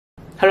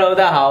Hello，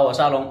 大家好，我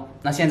是阿龙。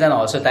那现在呢，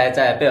我是待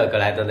在贝尔格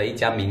莱德的一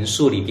家民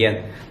宿里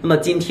边。那么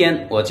今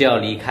天我就要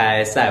离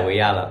开塞尔维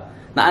亚了。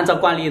那按照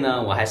惯例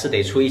呢，我还是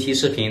得出一期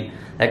视频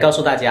来告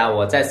诉大家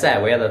我在塞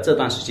尔维亚的这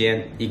段时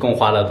间一共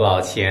花了多少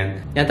钱，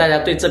让大家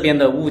对这边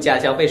的物价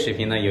消费水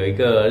平呢有一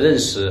个认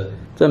识。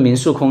这民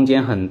宿空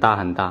间很大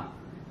很大，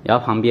然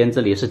后旁边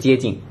这里是街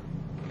景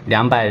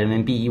，200人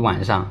民币一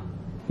晚上。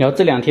然后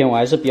这2天我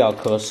还是比较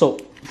咳嗽，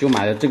就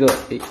买了这个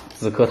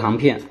止咳糖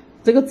片。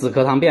这个止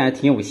咳糖片还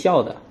挺有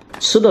效的，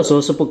吃的时候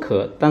是不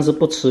咳，但是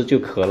不吃就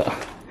咳了。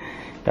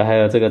然后还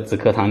有这个止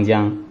咳糖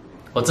浆。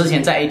我之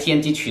前在 ATM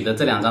机取的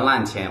这2张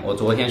烂钱，我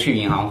昨天去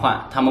银行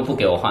换，他们不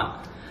给我换。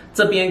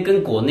这边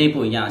跟国内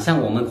不一样，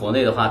像我们国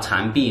内的话，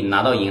残币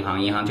拿到银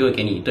行，银行就会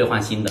给你兑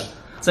换新的。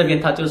这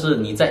边它就是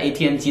你在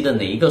ATM 机的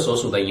哪一个所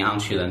属的银行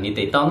取的，你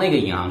得到那个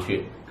银行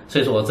去。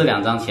所以说我这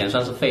2张钱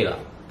算是废了，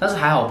但是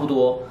还好不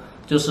多，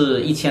就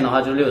是1000的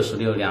话就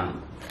66两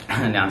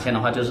，2000的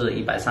话就是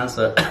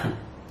132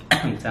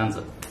这样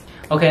子。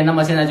OK， 那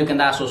么现在就跟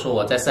大家说说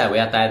我在塞尔维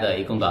亚待的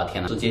一共多少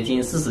天了，是接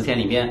近40天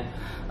里边。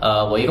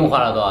我一共花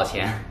了多少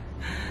钱？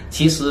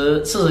其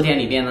实40天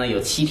里边呢，有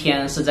7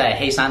天是在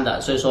黑山的，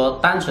所以说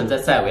单纯在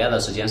塞尔维亚的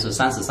时间是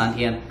33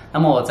天。那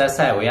么我在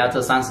塞尔维亚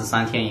这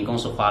33天一共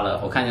是花了，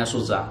我看一下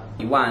数字啊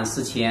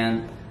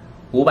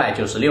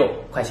，14596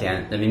块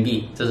钱人民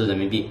币，这是人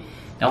民币。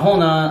然后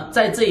呢，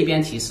在这一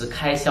边其实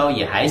开销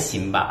也还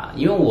行吧，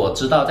因为我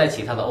知道在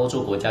其他的欧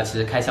洲国家其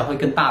实开销会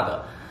更大的。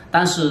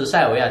但是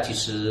塞尔维亚其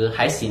实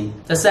还行，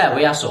在塞尔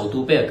维亚首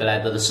都贝尔格莱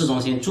德的市中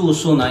心住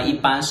宿呢，一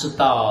般是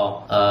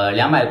到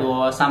200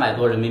多、300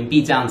多人民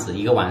币这样子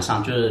一个晚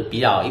上，就是比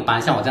较一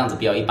般，像我这样子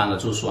比较一般的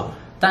住宿啊。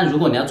但如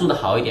果你要住得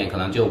好一点，可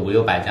能就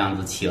500-600这样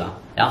子起了。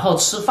然后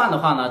吃饭的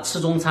话呢，吃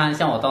中餐，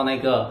像我到那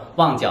个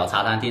旺角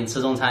茶餐厅吃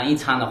中餐，一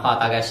餐的话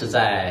大概是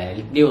在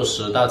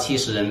60到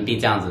70人民币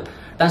这样子。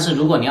但是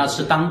如果你要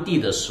吃当地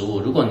的食物，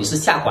如果你是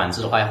下馆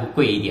子的话，会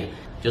贵一点。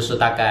就是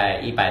大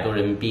概100多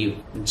人民币，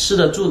吃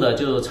的住的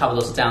就差不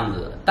多是这样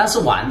子。但是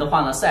玩的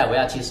话呢，塞尔维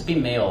亚其实并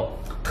没有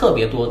特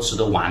别多值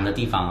得玩的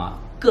地方啊，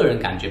个人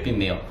感觉并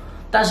没有。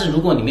但是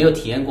如果你没有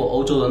体验过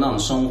欧洲的那种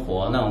生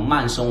活，那种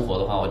慢生活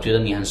的话，我觉得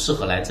你很适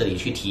合来这里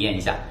去体验一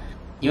下，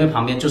因为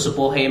旁边就是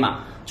波黑嘛。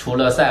除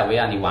了塞尔维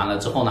亚你玩了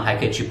之后呢，还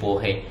可以去波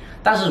黑。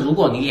但是如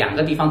果你2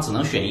个地方只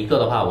能选一个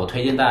的话，我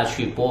推荐大家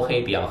去波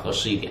黑比较合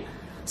适一点。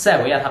塞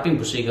尔维亚它并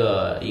不是一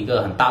个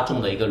很大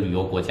众的一个旅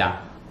游国家。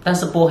但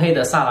是波黑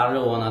的萨拉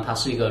热窝呢，它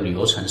是一个旅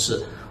游城市，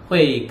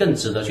会更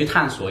值得去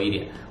探索一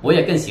点。我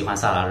也更喜欢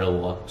萨拉热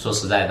窝，说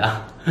实在的。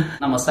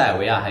那么塞尔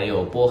维亚还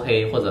有波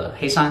黑或者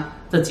黑山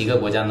这几个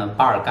国家呢，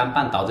巴尔干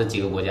半岛这几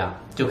个国家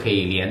就可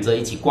以连着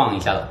一起逛一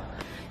下了。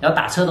然后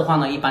打车的话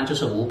呢，一般就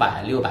是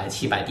500、600、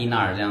700蒂纳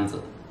尔这样子，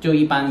就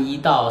一般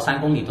1到3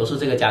公里都是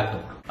这个价格。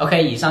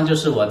OK， 以上就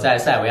是我在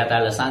塞尔维亚待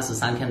了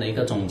33天的一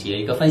个总结，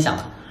一个分享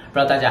了。不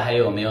知道大家还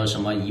有没有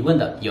什么疑问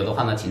的？有的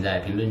话呢，请在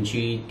评论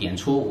区点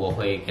出，我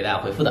会给大家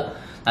回复的。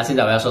那现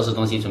在我要收拾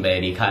东西，准备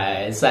离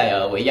开塞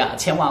尔维亚，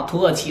前往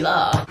土耳其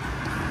了。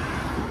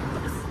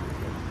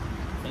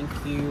Thank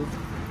you。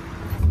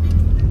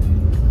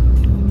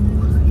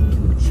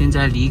现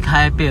在离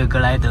开贝尔格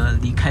莱德，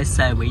离开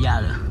塞尔维亚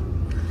了。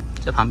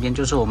这旁边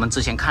就是我们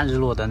之前看日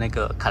落的那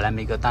个卡莱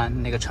梅格丹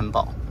那个城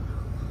堡，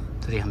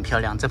这里很漂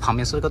亮。这旁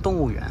边是个动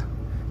物园，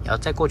然后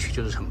再过去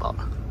就是城堡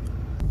了。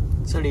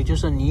这里就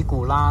是尼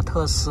古拉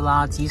特斯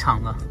拉机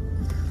场了，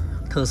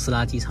特斯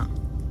拉机场。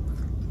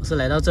我是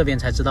来到这边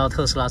才知道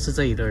特斯拉是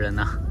这里的人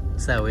啊，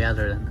塞尔维亚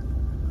的人。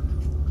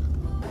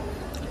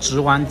直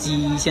升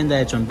机现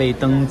在准备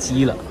登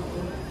机了，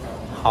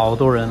好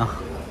多人啊，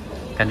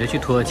感觉去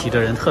土耳其的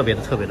人特别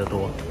的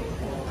多。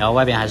然后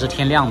外边还是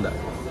天亮的，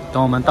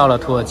等我们到了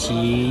土耳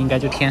其应该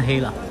就天黑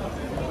了。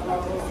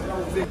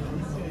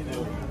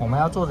我们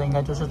要坐的应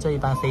该就是这一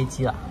班飞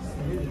机了。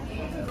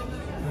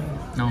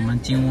那我们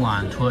今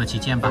晚土耳其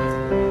见吧。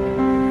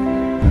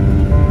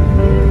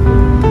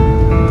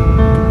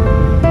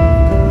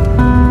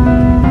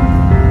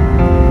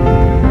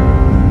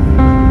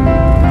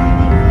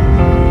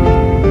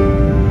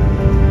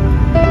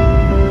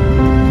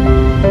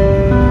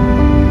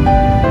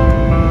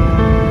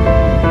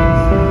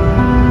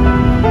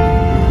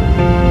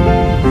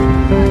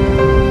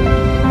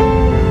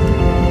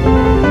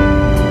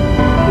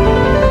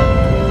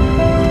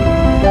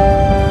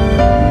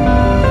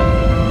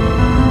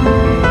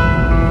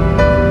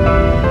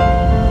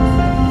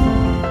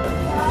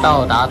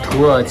到达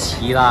土耳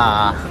其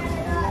啦！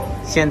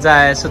现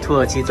在是土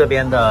耳其这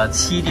边的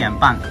7点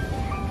半，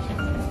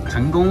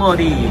成功落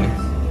地，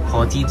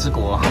火鸡之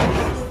国。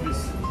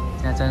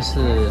现在真是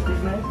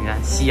你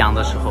看夕阳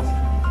的时候，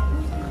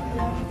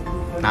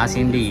拿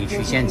行李、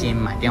取现金、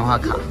买电话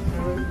卡。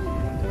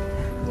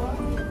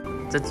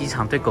这机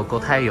场对狗狗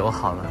太友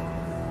好了，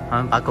他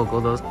们把狗狗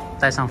都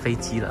带上飞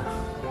机了，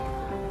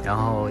然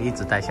后一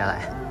直带下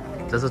来。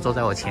这是坐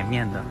在我前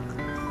面的。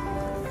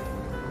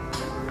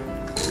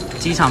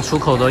机场出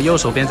口的右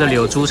手边这里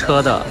有租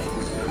车的，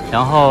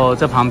然后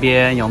这旁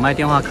边有卖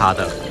电话卡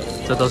的，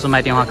这都是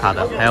卖电话卡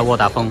的，还有沃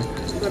达丰，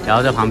然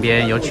后这旁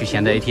边有取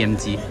钱的 ATM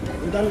机，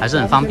还是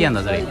很方便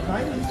的这里。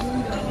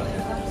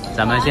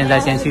咱们现在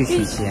先去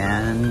取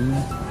钱。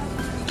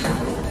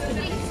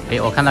哎，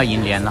我看到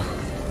银联了，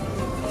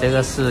这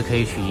个是可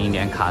以取银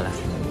联卡的。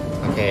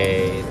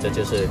OK， 这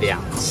就是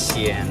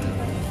2000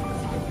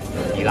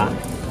里拉。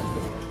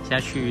现在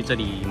去这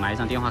里买一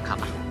张电话卡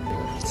吧。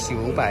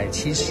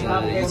970、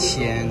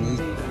1000，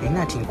哎，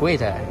那挺贵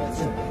的。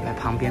来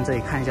旁边这里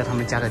看一下他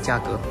们家的价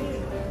格。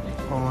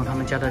哦，他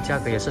们家的价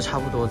格也是差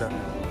不多的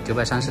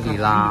，930里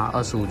拉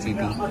，25GB，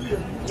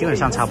基本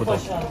上差不多。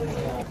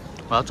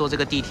我要坐这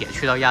个地铁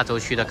去到亚洲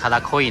区的卡达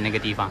科伊那个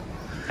地方，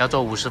要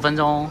坐50分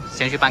钟，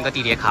先去办个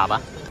地铁卡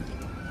吧。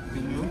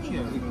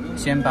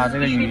先把这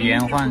个语言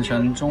换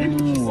成中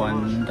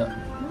文的，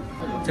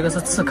这个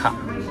是次卡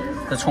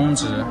的充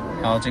值，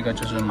然后这个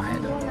就是买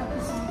的。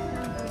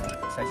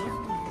再钱。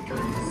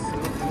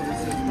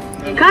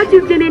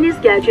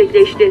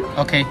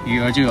OK， 余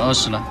额就有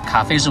20了，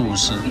卡费是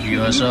50，余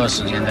额是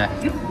20。现在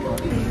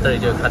这里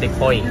就是卡达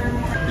科伊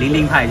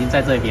，00派已经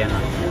在这边了，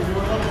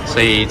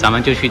所以咱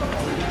们就去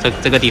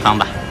这个地方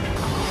吧。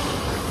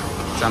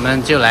咱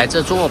们就来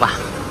这坐吧。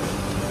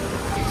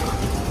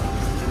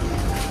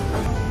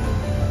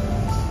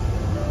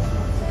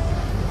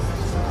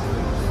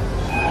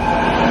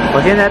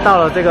我现在到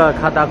了这个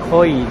卡达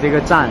科伊这个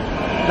站，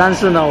但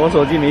是呢，我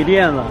手机没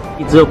电了，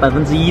只有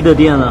1%的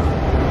电了，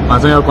马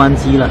上要关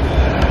机了，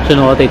所以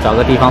呢，我得找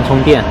个地方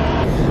充电。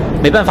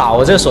没办法，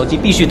我这个手机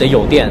必须得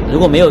有电，如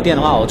果没有电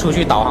的话，我出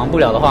去导航不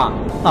了的话，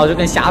那我就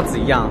跟瞎子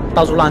一样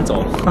到处乱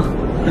走。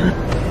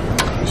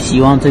希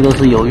望这个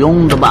是有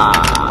用的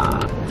吧，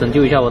拯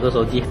救一下我的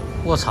手机。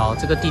卧槽，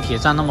这个地铁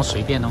站那么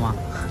随便的吗？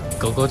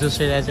狗狗就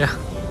睡在这。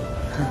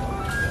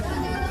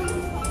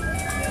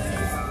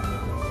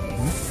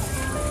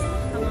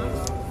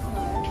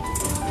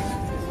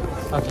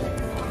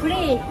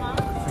Free.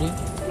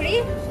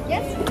 Free?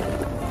 Yes.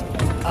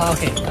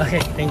 OK,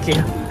 thank you.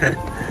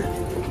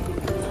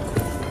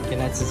 现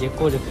在直接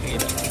过就可以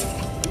了。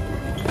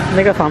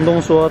那个房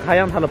东说他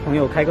让他的朋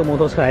友开个摩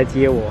托车来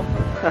接我，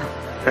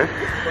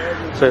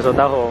所以说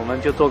待会儿我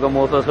们就坐个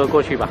摩托车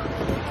过去吧。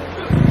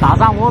打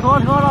上摩托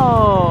车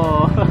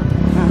喽！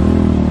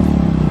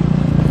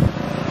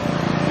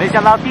没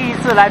想到第一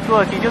次来土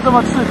耳其就这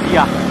么刺激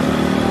啊！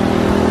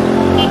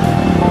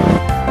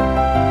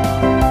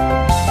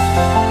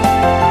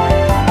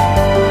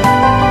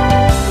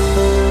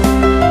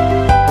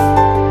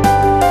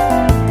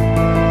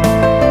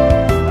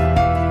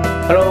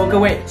各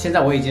位，现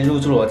在我已经入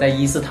住了我在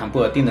伊斯坦布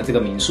尔订的这个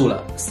民宿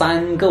了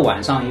，3个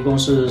晚上一共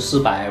是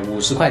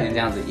450块钱这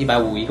样子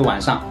，150一个晚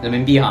上人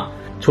民币哈。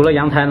除了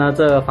阳台呢，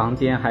这个房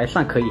间还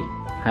算可以，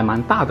还蛮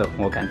大的，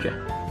我感觉。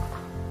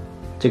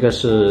这个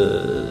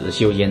是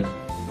洗手间，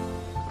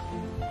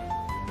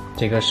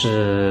这个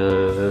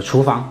是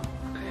厨房，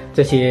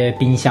这些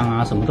冰箱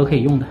啊什么都可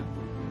以用的。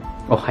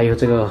哦，还有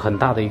这个很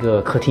大的一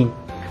个客厅，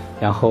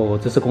然后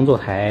这是工作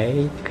台，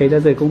可以在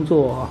这里工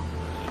作，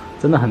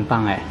真的很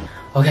棒哎。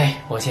OK，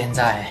 我现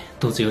在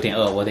肚子有点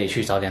饿，我得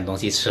去找点东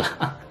西吃了。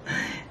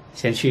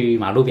先去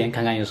马路边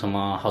看看有什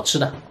么好吃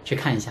的，去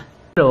看一下。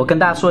我跟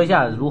大家说一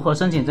下如何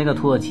申请这个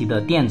土耳其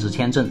的电子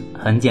签证，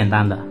很简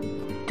单的，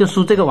就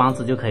输这个网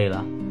址就可以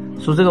了。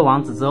输这个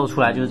网址之后出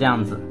来就是这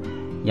样子，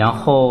然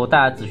后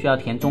大家只需要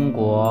填中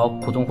国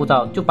普通护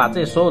照，就把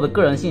这所有的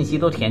个人信息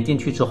都填进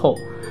去之后，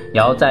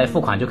然后再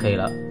付款就可以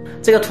了。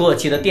这个土耳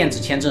其的电子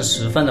签证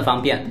十分的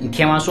方便，你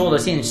填完所有的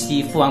信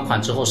息，付完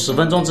款之后，10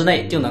分钟之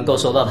内就能够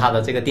收到它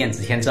的这个电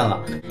子签证了。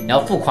然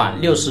后付款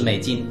60美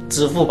金，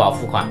支付宝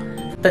付款。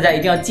大家一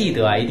定要记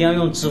得啊，一定要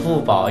用支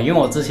付宝，因为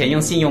我之前用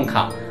信用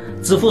卡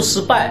支付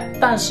失败，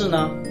但是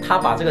呢，他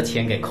把这个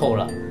钱给扣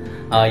了。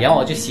然后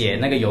我就写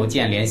那个邮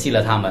件联系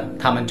了他们，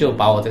他们就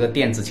把我这个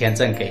电子签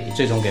证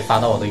最终给发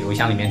到我的邮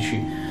箱里面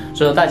去。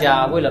所以大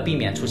家为了避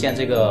免出现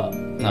这个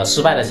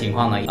失败的情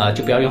况呢，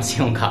就不要用信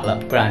用卡了，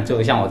不然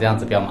就像我这样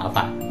子比较麻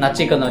烦。那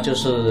这个呢就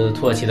是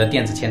土耳其的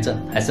电子签证，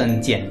还是很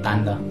简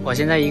单的。我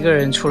现在一个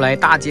人出来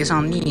大街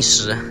上觅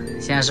食，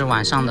现在是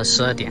晚上的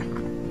12点，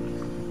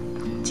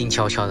静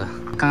悄悄的。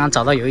刚刚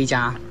找到有一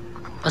家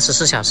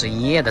24小时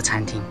营业的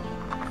餐厅，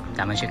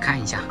咱们去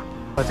看一下。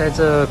我在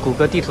这谷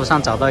歌地图上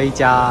找到一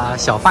家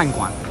小饭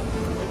馆，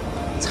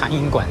餐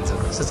饮馆子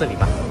是这里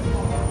吧？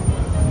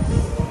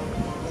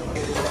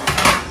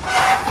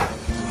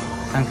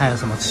看看有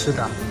什么吃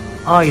的。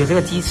哦，有这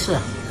个鸡翅。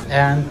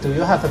And do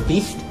you have a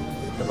beef?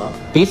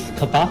 Beef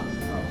kebab?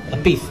 A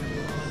beef?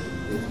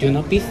 Do you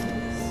know beef?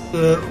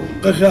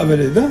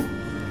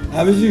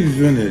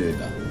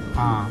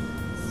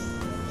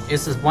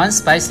 Is one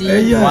spicy?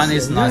 Yes, one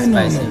is not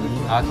spicy.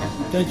 Okay.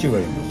 Thank you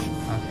very much.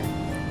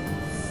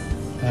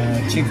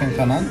 Okay. Chicken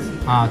kanat.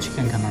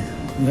 Chicken kanat.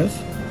 Yes.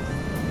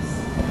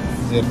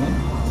 Zerman.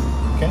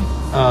 Okay.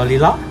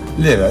 Lira?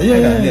 Lira.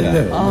 Yeah,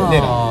 lira. Oh,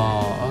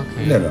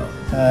 okay. Lira.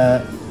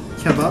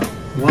 Kebab.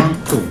 1,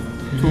 2.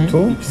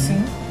 2.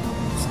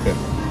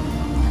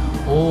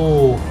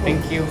 Oh,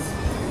 thank you.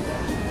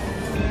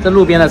 这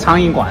路边的苍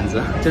蝇馆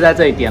子，就在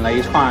这里点了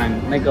一串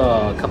那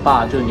个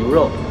kebab， 就是牛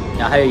肉，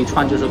然后还有一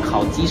串就是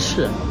烤鸡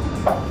翅，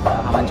然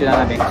后他们就在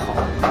那边烤。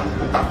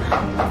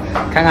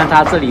看看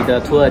他这里的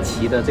土耳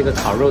其的这个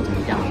烤肉怎么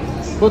样？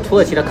不过土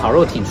耳其的烤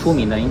肉挺出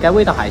名的，应该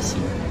味道还行，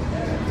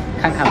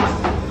看看吧。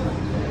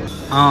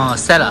哦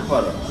 ，salad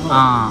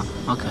啊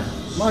 ，OK。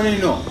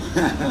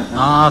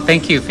啊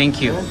 ，Thank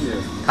you。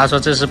他说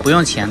这是不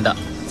用钱的，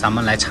咱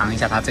们来尝一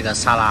下他这个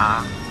沙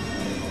拉，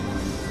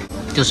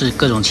就是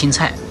各种青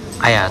菜。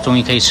哎呀，终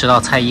于可以吃到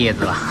菜叶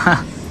子了。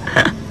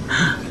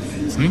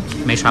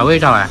没啥味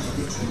道哎，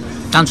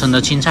单纯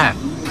的青菜，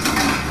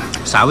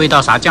啥味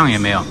道啥酱也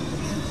没有，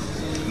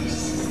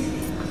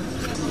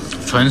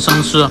纯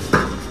生吃。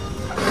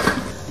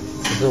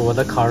这是我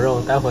的烤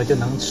肉，待会就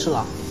能吃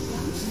了。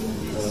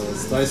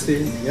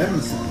Spicy,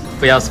 yes.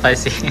 不要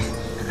spicy。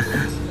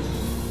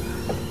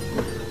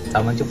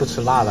咱们就不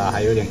吃辣的，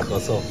还有点咳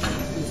嗽，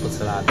不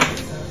吃辣的。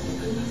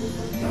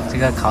这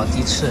个烤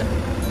鸡翅，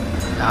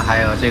然后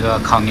还有这个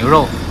烤牛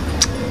肉，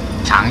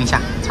尝一下。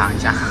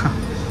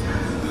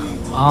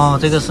哦，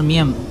这个是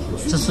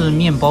这是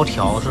面包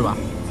条是吧？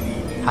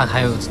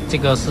还有这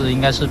个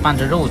应该是拌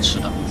着肉吃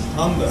的。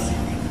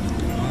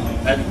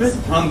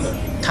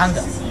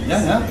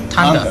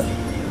汤的。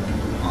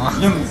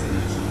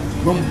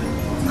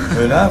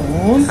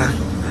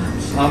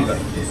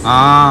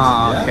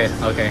啊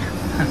，OK。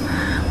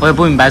我也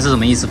不明白是什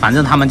么意思，反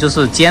正他们就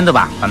是煎的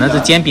吧，反正是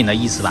煎饼的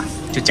意思吧，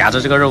就夹着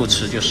这个肉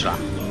吃就是了。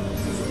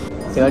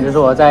这个就是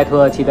我在土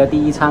耳其的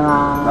第一餐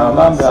啦，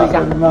试一下，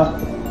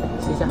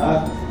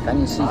赶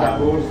紧试一下。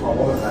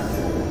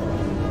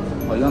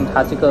我用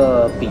它这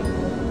个饼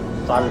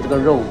抓着这个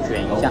肉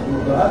卷一下。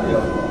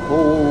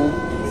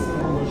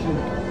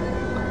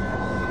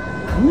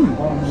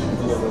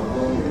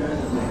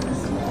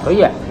可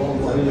以，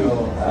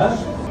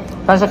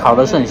但是烤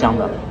的是很香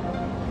的。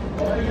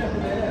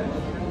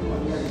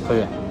可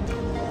以，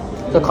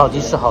这烤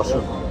鸡翅好吃，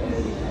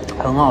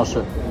很好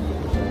吃。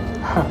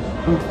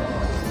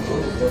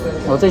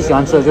我最喜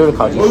欢吃的就是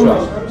烤鸡翅了，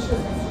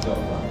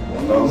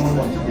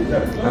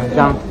很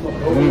香。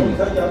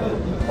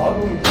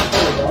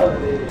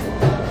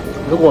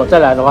如果我再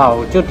来的话，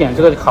我就点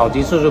这个烤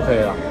鸡翅就可以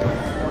了。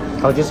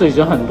烤鸡翅已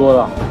经很多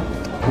了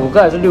，5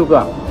个还是6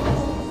个？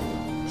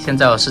现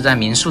在我是在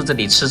民宿这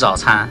里吃早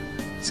餐，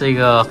这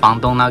个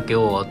房东呢给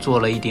我做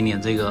了一点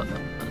点这个，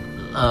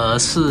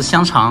是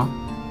香肠。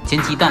煎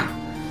鸡蛋，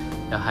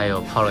然后还有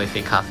泡了一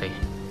杯咖啡，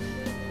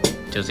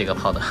就这个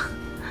泡的，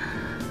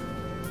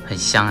很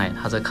香哎，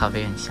它这咖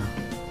啡很香。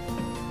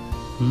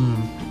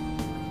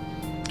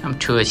他们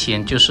土耳其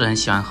人就是很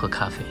喜欢喝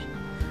咖啡。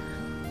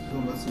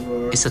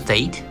It's a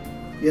date?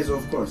 Yes,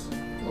 of course.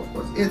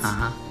 It's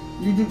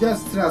you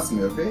just trust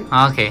me, okay?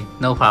 Okay,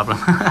 no problem.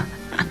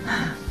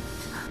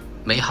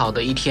 美好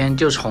的一天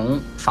就从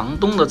房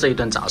东的这一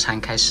顿早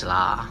餐开始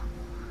啦。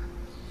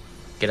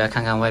给大家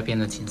看看外边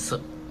的景色。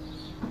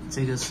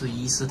这个是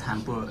伊斯坦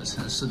布尔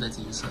城市的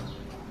景色。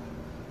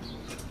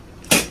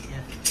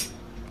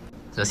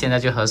这现在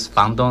就和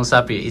房东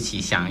Sabri 一起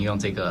享用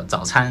这个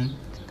早餐。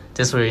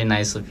That's really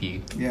nice of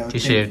you to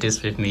share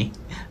this with me.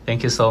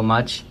 Thank you so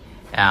much.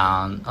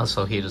 And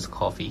also here's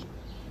coffee.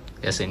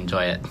 Let's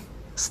enjoy it.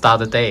 Start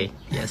the day.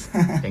 Yes.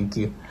 Thank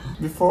you.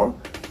 Before?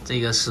 这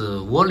个是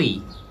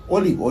Oli.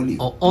 Oli.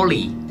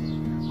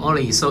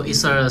 Oli. So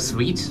it's a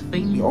sweet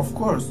thing? Yeah, of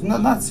course. No,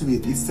 not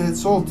sweet. It's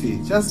salty.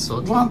 Just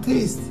one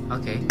taste.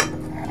 Okay.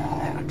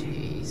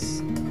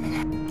 Taste.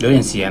 有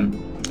点咸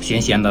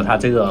的。它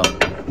这个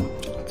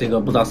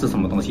不知道是什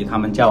么东西，他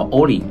们叫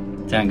Oli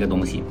这样一个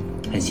东西，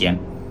很咸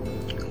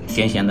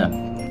的。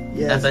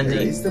Yes,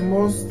 it's the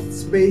most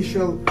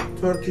special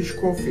Turkish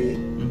coffee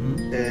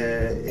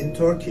in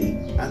Turkey,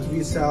 and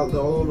we sell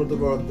all over the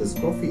world. This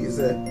coffee is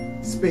a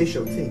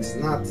special thing,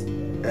 not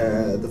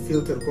the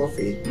filter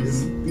coffee.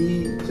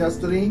 We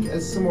just drink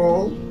a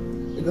small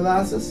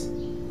glasses,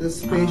 the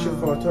special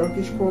for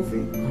Turkish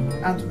coffee,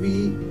 and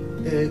we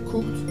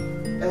cooked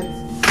at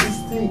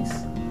these things.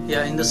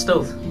 Yeah, in the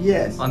stove.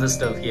 Yes. On the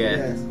stove, yeah.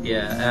 Yes.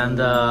 Yeah, and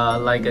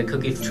like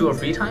cook it 2 or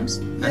 3 times,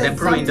 and then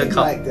put it in the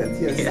cup. Like that.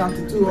 Yes,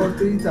 something 2 or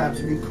 3 times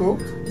we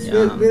cooked. It's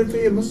very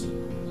famous.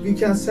 We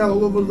can sell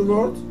all over the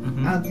world,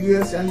 and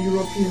US and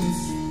Europeans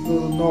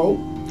will know.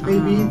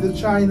 Maybe the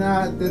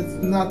China that's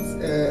not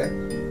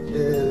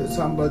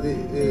somebody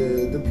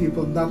the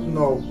people not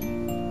know.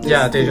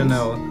 Yeah, they don't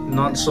know.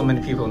 Not so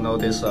many people know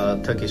this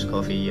Turkish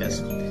coffee.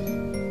 Yes.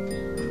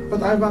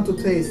 But I want to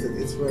taste it.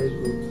 It's very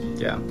good.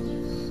 Yeah.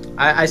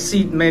 I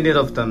see many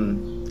of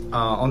them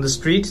on the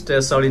street.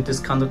 They're selling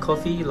this kind of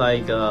coffee,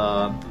 like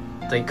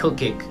they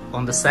cook it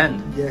on the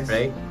sand, yes.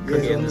 right? Yes,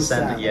 cook it on the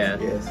sand, yeah.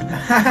 Yes.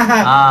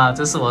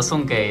 这是我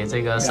送给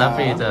这个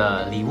Sabri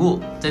的礼物，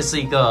这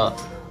是一个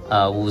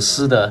舞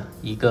狮的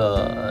一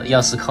个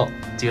钥匙扣。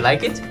Do you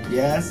like it?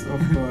 Yes, of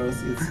course.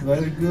 It's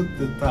very good.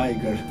 The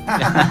tiger.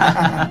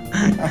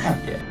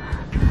 Yeah.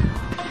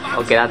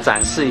 我给他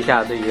展示一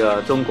下这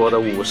个中国的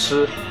舞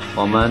狮，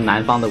我们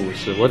南方的舞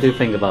狮。What do you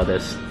think about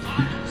this?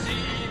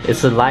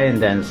 It's a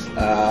lion dance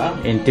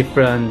in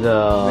different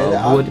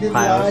wood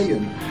piles.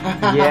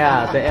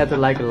 Yeah, they act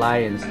like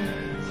lions.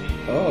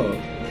 Oh.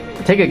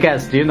 Take a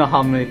guess. Do you know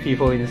how many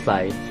people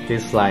inside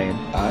this lion?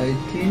 I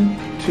think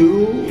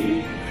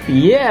 2.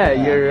 Yeah,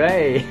 you're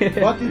right.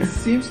 But it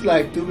seems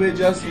like to be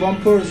just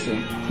one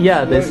person.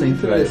 Yeah, It's they very seem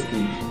like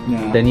interesting.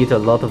 Yeah. they need a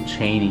lot of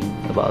training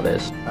about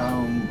this.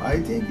 I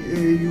think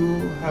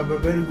you have a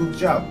very good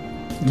job.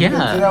 You Yeah.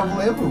 can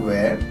travel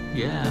everywhere.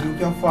 Yeah. You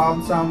can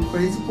find some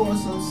crazy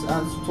persons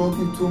and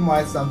talking too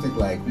much, something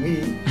like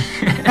me.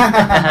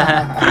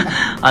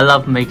 I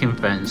love making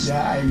friends.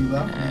 Yeah, I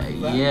love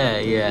that.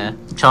 Yeah.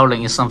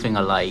 Traveling is something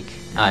I like.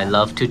 I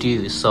love to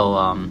do, so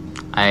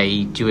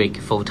I do it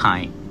full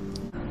time.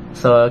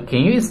 So can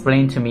you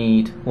explain to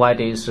me why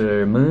there's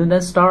a moon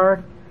and star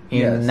in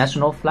Yes.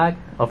 national flag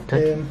of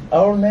Turkey?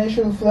 Our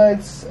nation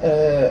flags,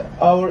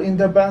 our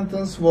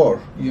independence war,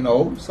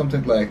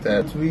 something like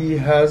that. We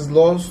has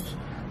lost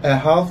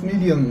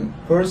 500,000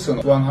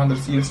 persons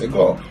 100 years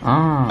ago.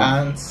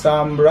 And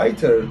some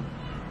writer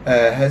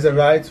has a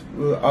write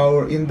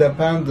our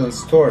independence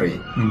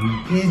story.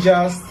 He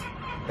just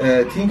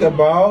think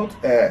about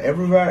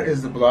everywhere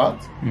is the blood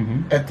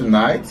at the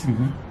night.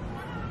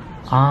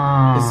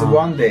 It's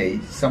one day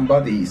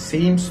somebody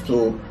seems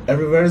to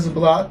everywhere is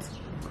blood,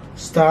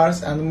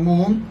 stars and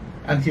moon,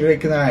 and he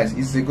recognizes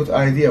it's a good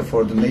idea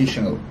for the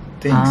national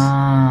things.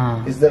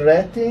 It's the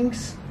red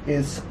things.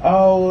 It's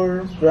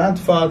our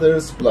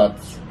grandfather's blood.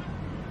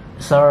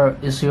 So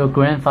it's your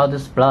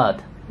grandfather's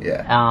blood.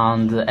 Yeah.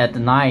 And at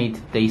night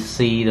they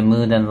see the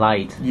moon and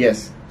light.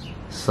 Yes.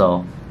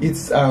 So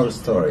It's our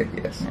story.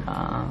 Yes.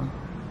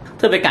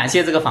 特别感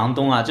谢这个房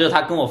东啊，就是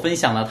他跟我分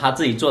享了他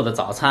自己做的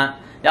早餐，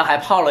然后还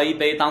泡了一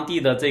杯当地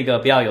的这个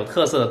比较有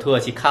特色的土耳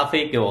其咖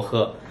啡给我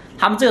喝。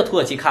他们这个土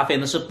耳其咖啡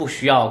呢是不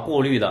需要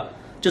过滤的，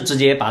就直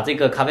接把这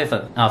个咖啡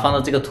粉放到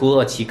这个土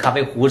耳其咖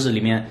啡壶子里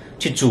面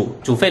去煮，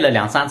煮沸了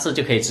2-3次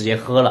就可以直接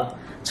喝了，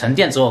沉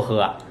淀之后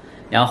喝啊。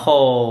然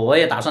后我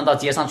也打算到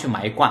街上去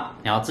买一罐，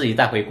然后自己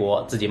带回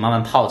国，自己慢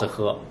慢泡着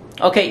喝。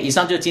OK， 以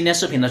上就是今天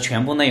视频的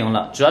全部内容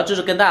了，主要就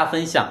是跟大家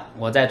分享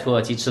我在土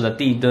耳其吃的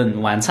第一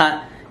顿晚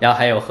餐，然后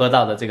还有喝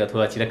到的这个土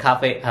耳其的咖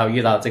啡，还有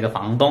遇到这个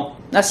房东。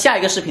那下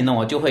一个视频呢，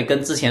我就会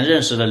跟之前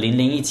认识的玲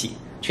玲一起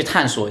去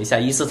探索一下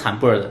伊斯坦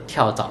布尔的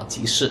跳蚤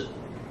集市，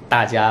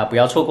大家不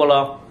要错过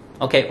咯。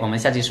OK， 我们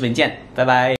下期视频见，拜拜。